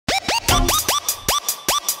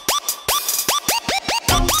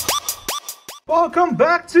Welcome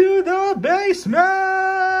back to the basement!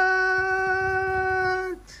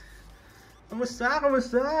 Kamusta?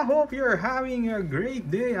 Kamusta? Hope you're having a great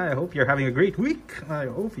day. I hope you're having a great week. I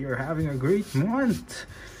hope you're having a great month.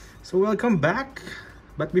 So welcome back.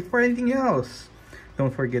 But before anything else,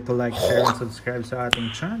 don't forget to like, share, and subscribe sa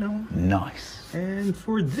ating channel. Nice. And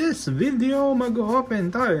for this video, mag-open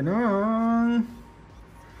tayo ng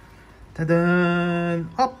tadan!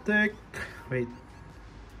 Optic! Wait.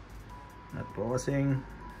 Not pausing.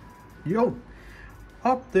 Yo!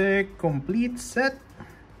 Optic complete set.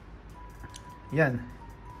 Yan.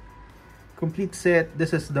 Complete set.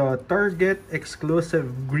 This is the Target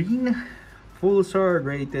exclusive green full sword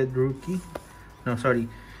rated rookie. No, sorry.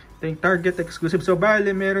 Ito yung Target exclusive. So,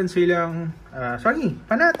 bale, meron silang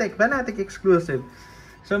Fanatic exclusive.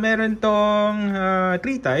 So, meron tong 3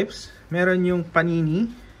 types. Meron yung Panini.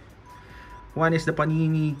 One is the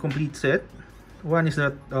Panini complete set. One is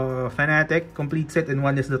the Fanatic complete set, and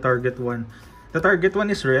one is the Target one. The Target one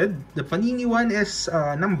is red. The Panini one is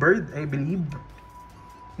numbered, I believe.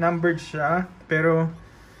 Numbered siya, pero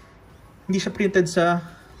hindi siya printed sa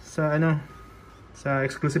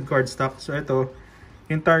exclusive card stock. So ito,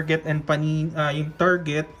 yung Target and Panini, yung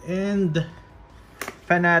Target and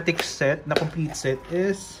Fanatic set na complete set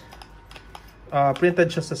is printed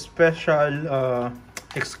siya sa special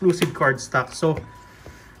exclusive card stock. So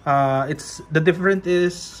it's the different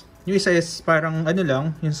is yung isa is parang ano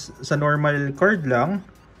lang, yung sa normal card lang,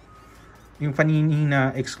 yung Panini na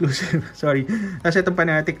exclusive. Sorry. Kasi itong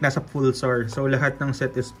Fanatic nasa full SAR. So lahat ng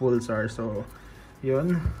set is full SAR. So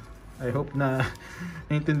yun. I hope na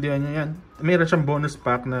naintindihan niyo yan. Meron siyang bonus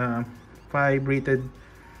pack na 5 rated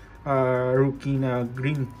rookie na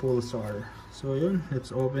green full SAR. So yun, let's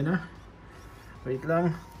open na. Wait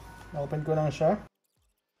lang. Open ko lang siya.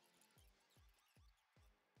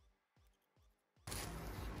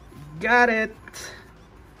 Got it!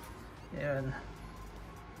 Ayan.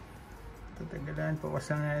 Tatagalan,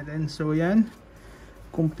 pawasan natin. So yan.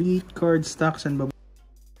 Complete card stocks and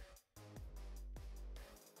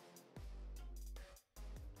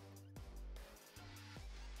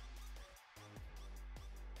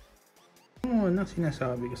ano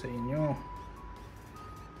sinasabi ko sa inyo.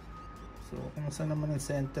 So, kung saan naman ang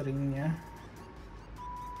centering niya.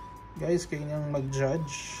 Guys, kayo nang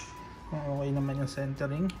mag-judge kung okay naman yung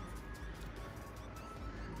centering.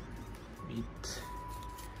 Wait.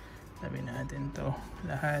 Tabi natin to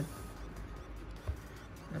lahat.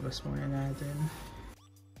 Labas muna natin.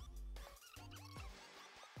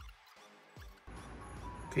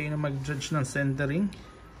 Kayo na mag-judge ng centering.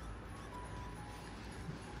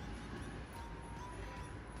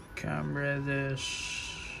 Camera dish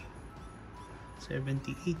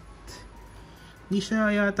 78. Hindi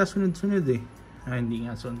siya yata sunod-sunod eh. Hindi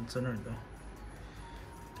nga sunod-sunod oh.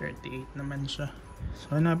 38 naman siya.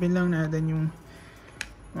 So hanapin lang natin yung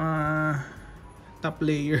top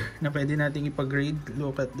layer na pwede nating ipag-grade.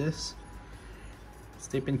 Look at this.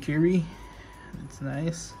 Stephen Curry. That's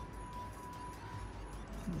nice.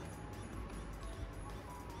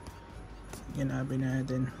 Hanapin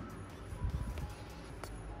natin.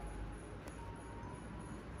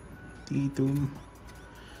 T2.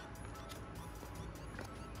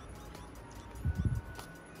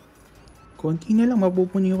 Konti na lang,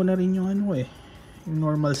 mapupuni ko na rin yung ano eh, yung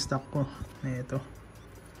normal stock ko na ito.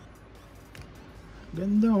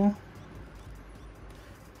 Ganda oh.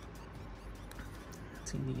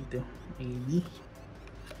 Kasi dito AD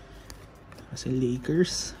kasi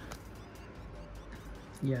Lakers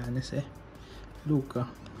Giannis eh. Luka.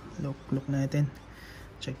 Look natin.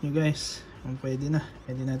 Check nyo guys kung pwede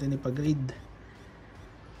natin ipag-grade.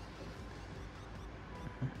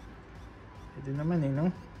 Pwede naman eh, no?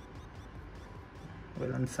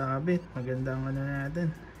 Walang sabit. Maganda ang ano natin.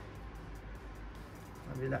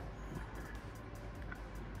 Kabila.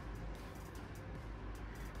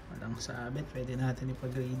 Walang sabit. Pwede natin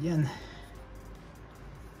ipag-grade yan.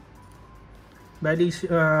 Bali,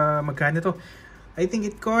 magkano to? I think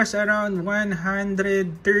it costs around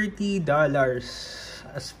 $130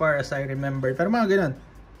 as far as I remember. Pero mga ganun.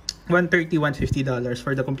 $130, $150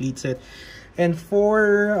 for the complete set. And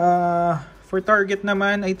for Target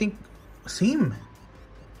naman, I think same.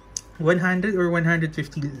 100 or 150,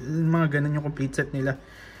 mga ganun yung complete set nila.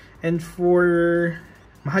 And for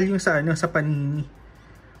mahal yung sa Panini,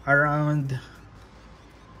 around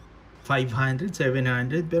 500,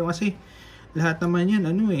 700. Pero kasi lahat naman yan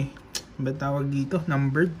ba't tawag dito,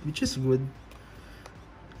 numbered, which is good.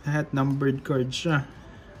 Lahat numbered cards siya.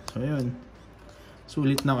 So yun,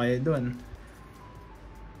 sulit na kayo doon.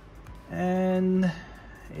 And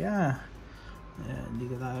yeah,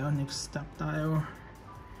 dito tayo, next stop tayo.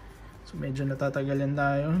 So medyo natatagalan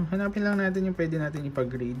tayo. Hanapin lang natin yung pwede natin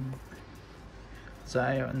ipag-grade.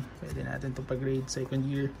 Zion, pwede natin to pag-grade second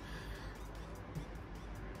year.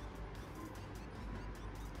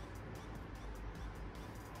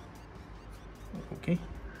 Okay,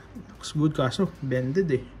 looks good kaso bended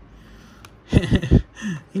eh.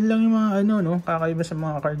 Yun lang yung mga ano no, kakaiba sa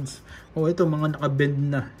mga cards. Oh, ito mga naka-bend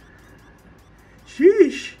na.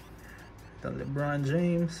 Sheesh. Ito LeBron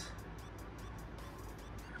James.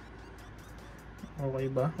 Okay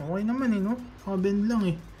ba? Okay naman eh no, naka-bend lang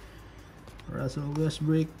eh. Russell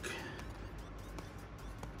Westbrook,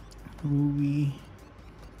 Rui,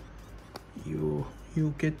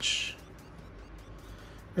 Jokic.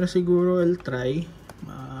 Pero siguro I'll try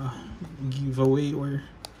giveaway or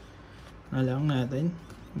na lang natin.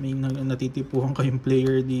 May natitipuhan kayong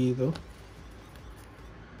player dito.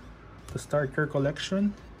 To start your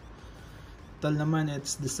collection. Tal naman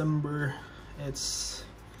it's December. It's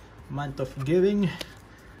month of giving.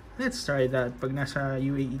 Let's try that. Pag nasa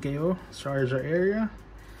UAE kayo, Sharjah area,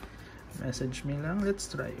 message me lang. Let's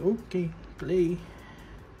try. Okay, play.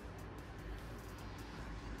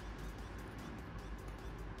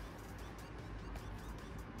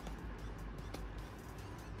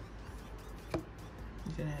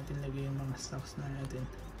 Dito natin lagay yung mga stocks natin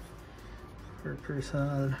for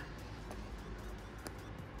personal.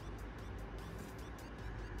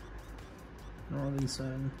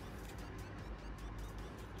 Robinson,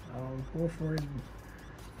 Horford,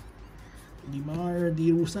 Dimar,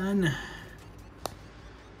 Dirusan,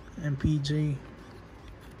 MPJ.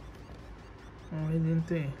 Okay din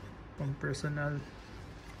ito eh, pang personal.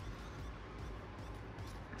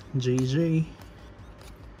 JJ.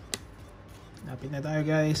 Lapit na tayo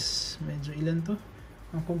guys. Medyo ilan to?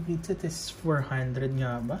 Ang complete set is 400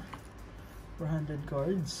 nga ba? 400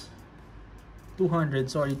 cards.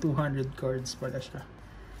 200, sorry, 200 cards pala siya.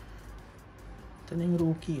 Ito na yung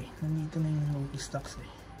rookie eh. Nandito na yung rookie stocks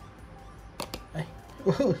eh. Ay,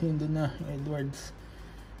 oh, yun doon na, Edwards.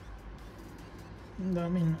 Ang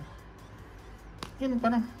dami na. Yun,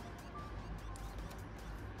 parang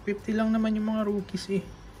 50 lang naman yung mga rookies eh.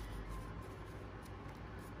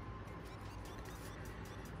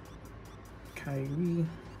 Kyrie,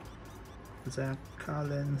 Zach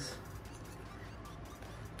Collins,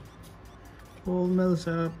 Paul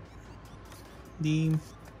Millsap, Dame.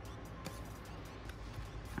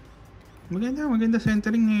 Maganda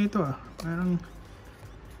centering na ito ah. Parang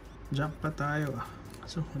jump pa tayo ah.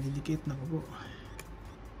 So, madidikit na po.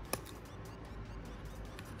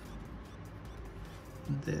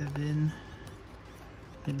 Devin.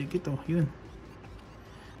 Madidikit oh, yun.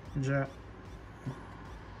 Jack.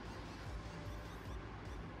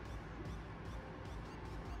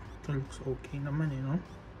 Ito looks okay naman eh, no?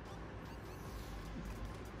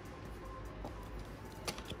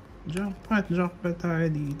 Jackpot tayo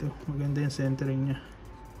dito. Maganda yung centering niya.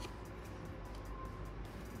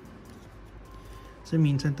 Kasi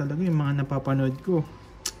minsan talaga yung mga napapanood ko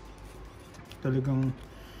talagang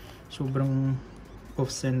sobrang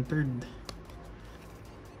off-centered.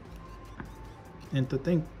 And to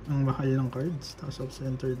think, ang mahal ng cards tapos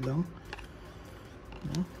off-centered lang.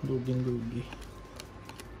 No? Lugi.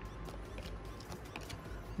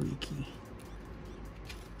 Ricky.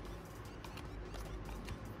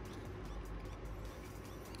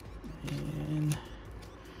 And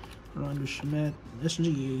Rondo Schmidt,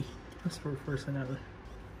 SGA. That's for personal.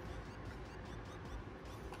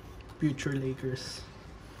 Future Lakers.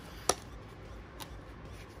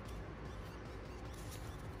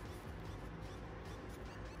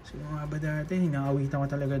 Sino nga ba dati? Hinaawitan ko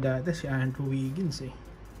talaga dati si Andrew Wiggins eh.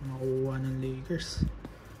 Makuha ng Lakers.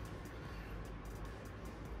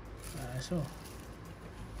 So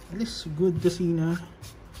at least good kasi na.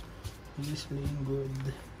 At least playing good.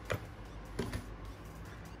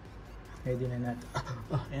 Ready na natin.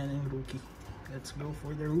 Ayan yung rookie. Let's go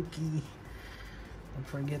for the rookie. Don't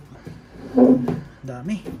forget.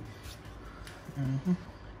 Dami.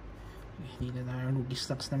 Hindi na tayo. Rookie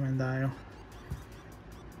stocks naman tayo.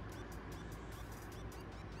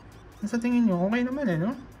 Sa tingin nyo, okay naman eh,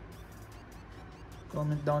 no?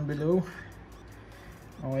 Comment down below.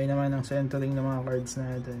 Okay naman ang centering ng mga cards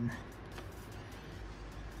natin.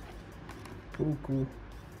 Puku.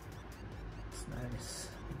 It's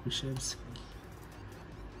nice. Kushevsky.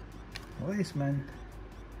 Nice man.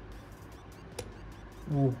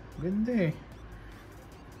 Oh, ganda eh.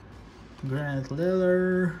 Grant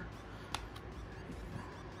Lillard.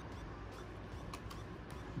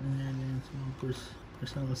 Ayan yung mga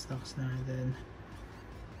personal stocks natin.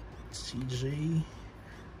 CJ.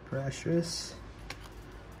 Precious.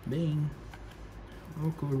 Bing,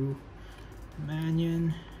 Okuru, Mannion,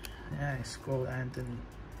 Nice, Cole Anthony.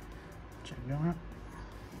 Check nyo nga.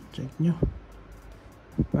 Check nyo.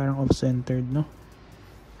 Parang off-centered, no?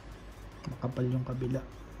 Makapal yung kabila.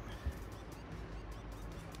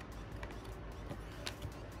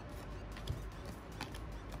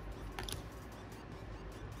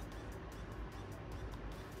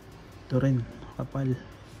 Ito rin, makapal.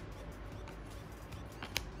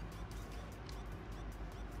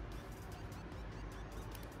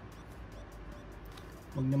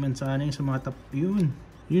 Huwag naman sana yung sumatap yun.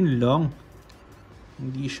 Yun lang.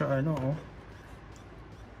 Hindi siya ano, oh.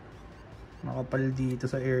 Makapal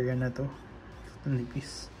dito sa area na to. Ito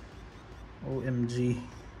nipis. OMG.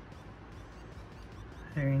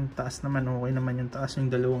 Yung taas naman, okay naman yung taas.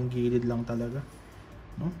 Yung dalawang gilid lang talaga.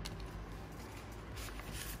 No?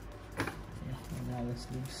 Yung mga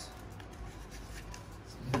sleeves.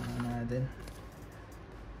 Sige natin.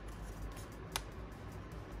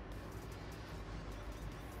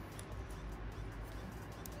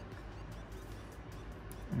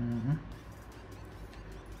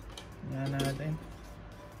 Yan natin.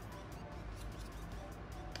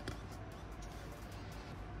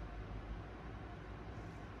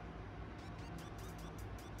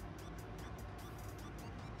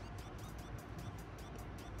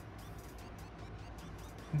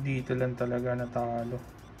 Dito lang talaga natalo.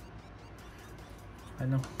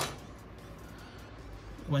 Ano?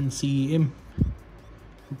 1 cm.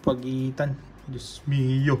 Pagitan. Diyos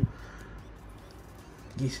mio.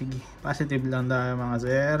 Sige. Positive lang tayo mga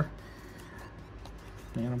sir.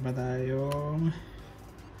 Mayroon pa tayong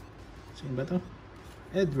sino ba to?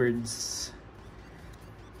 Edwards.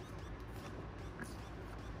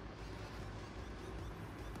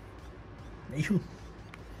 Ayun.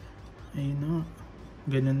 Ayun na.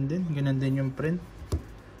 Ganun din yung print.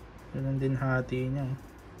 Ganun din hati niya.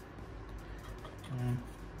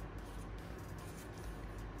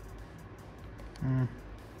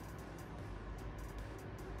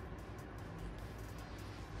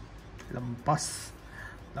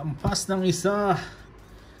 Lampas ng isa.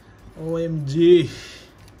 OMG.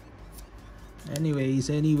 Anyways,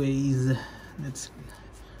 that's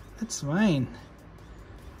fine.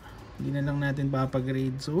 Hindi na lang natin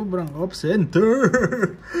papagrade. Sobrang off center.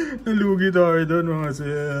 Nalugi tayo doon mga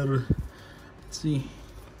sir. Let's see.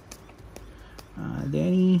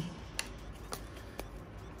 Danny,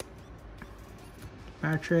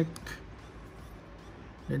 Patrick,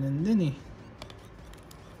 ganun din eh.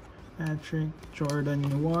 Patrick, Jordan,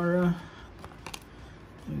 Nuwara.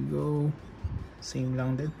 There you go. Same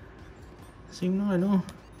lang din. Same lang ano.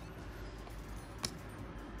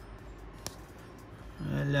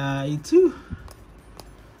 Wala ito.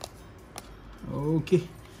 Okay.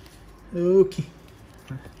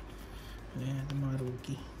 Ayan ito mga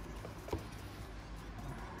rookie.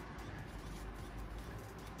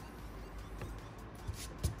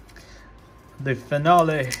 The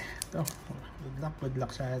finale. Ito. Good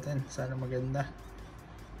luck sa atin. Sana maganda.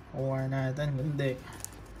 Kuha natin. Hindi.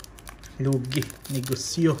 Lugi.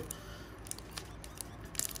 Negosyo.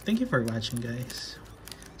 Thank you for watching guys.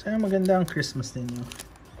 Sana maganda ang Christmas ninyo.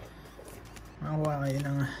 Makakuha kayo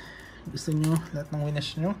ng gusto nyo. Lahat ng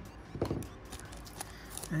winners nyo.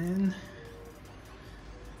 And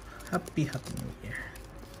happy New Year.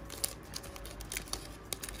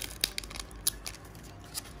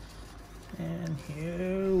 And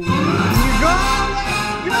here we go!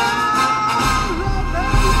 Let's go!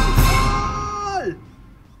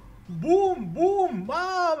 Boom!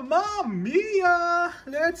 Mamma mia!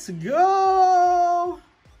 Let's go!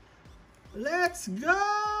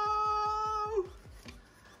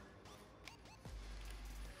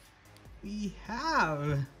 We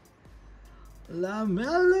have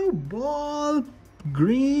LaMelo Ball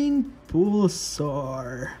Green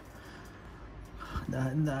Pulsar.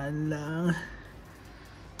 Dahan-dahan lang.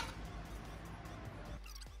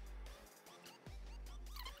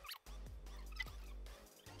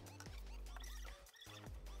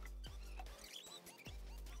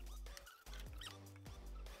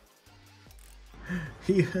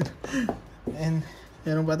 Yan. And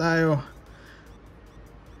meron pa tayo.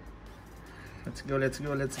 Let's go.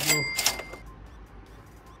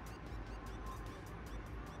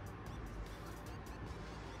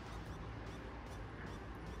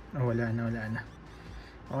 Oh, wala na.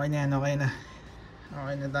 Okay na.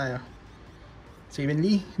 Okay na tayo. Steven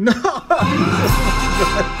Lee? No! Oh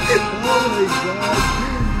my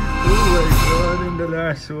god. In the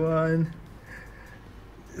last one.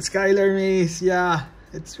 Skylar Mays. Yeah,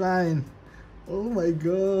 it's fine. Oh my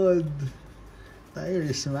god.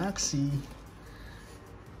 Tyrese Maxey.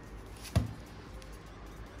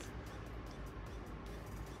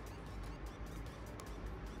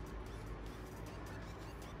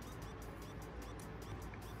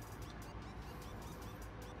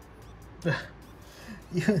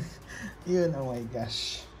 Yun, oh my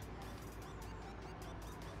gosh.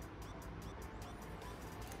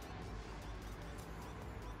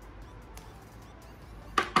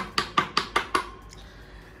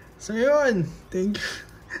 So yun, thank you.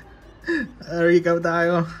 Recap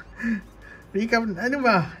tayo. Recap, ano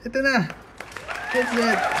ba? Ito na. That's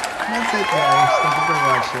it. That's it, guys. Thank you for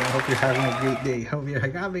watching. I hope you're having a great day. Hope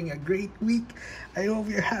you're having a great week. I hope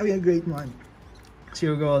you're having a great month. See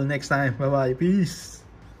you all next time. Bye-bye. Peace.